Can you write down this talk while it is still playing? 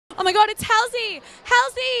Oh my God, it's Halsey!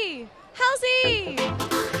 Halsey! Halsey!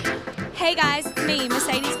 Hey guys, it's me,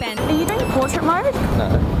 Mercedes-Benz. Are you doing portrait mode?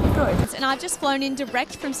 No. Good. And I've just flown in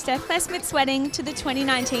direct from Steph Claire Smith's wedding to the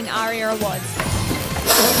 2019 ARIA Awards.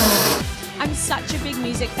 I'm such a big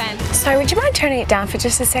music fan. So would you mind turning it down for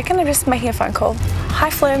just a second? I'm just making a phone call.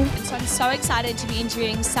 Hi, Flume. And so I'm so excited to be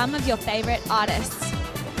interviewing some of your favourite artists.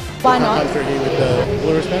 Why not? I'm 30 with the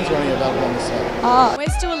blue wristbands running available on the side. Oh,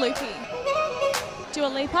 where's Dua Lipa? Dua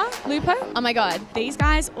Lipa? Lupo? Oh my God, these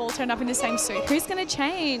guys all turned up in the same suit. Who's gonna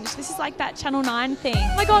change? This is like that Channel 9 thing.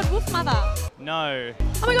 Oh my God, Wolf Mother. No.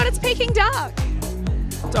 Oh my God, it's Peking Duck.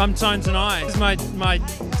 I'm Tones and I. This is my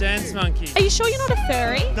dance monkey. Are you sure you're not a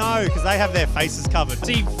furry? No, because they have their faces covered.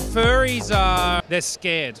 See, furries are, they're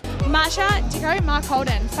scared. Marsha, Dicko, Mark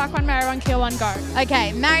Holden. Fuck one, marry one, kill one, go.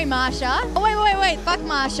 Okay, marry Marsha. Oh, wait. Fuck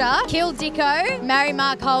Marsha. Kill Dicko. Marry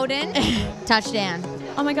Mark Holden. Touchdown.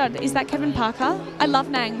 Oh my God, is that Kevin Parker? I love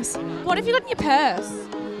Nangs. What have you got in your purse?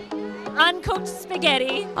 Uncooked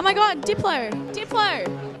spaghetti. Oh my God, Diplo.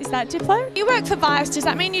 Diplo. Is that Diplo? You work for Vice, does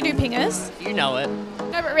that mean you do pingers? You know it.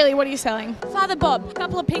 No, but really, what are you selling? Father Bob,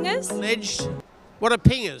 couple of pingers? Alleged. What are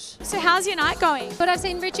pingers? So how's your night going? But I've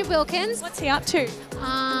seen Richard Wilkins. What's he up to?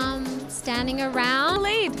 Standing around.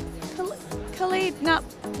 Khalid, no.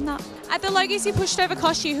 At the Logies you pushed over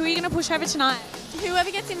Koshi, who are you going to push over tonight?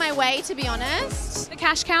 Whoever gets in my way, to be honest. The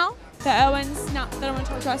Cash Cow? The Irwins? No, they don't want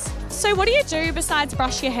to talk to us. So what do you do besides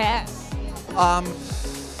brush your hair?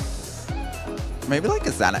 Maybe like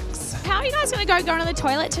a Xanax. How are you guys going to go to the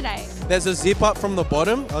toilet today? There's a zip up from the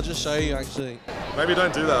bottom. I'll just show you actually. Maybe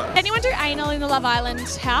don't do that. Anyone do anal in the Love Island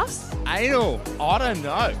house? Anal? I don't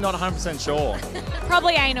know. Not 100% sure.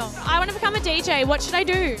 Probably anal. I want to become a DJ. What should I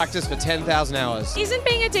do? Practice for 10,000 hours. Isn't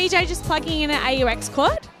being a DJ just plugging in an AUX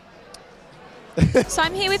cord? So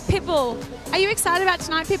I'm here with Pitbull. Are you excited about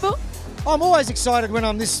tonight, Pitbull? I'm always excited when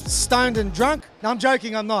I'm this stoned and drunk. No, I'm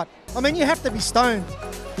joking, I'm not. I mean, you have to be stoned.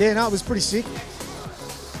 Yeah, no, it was pretty sick.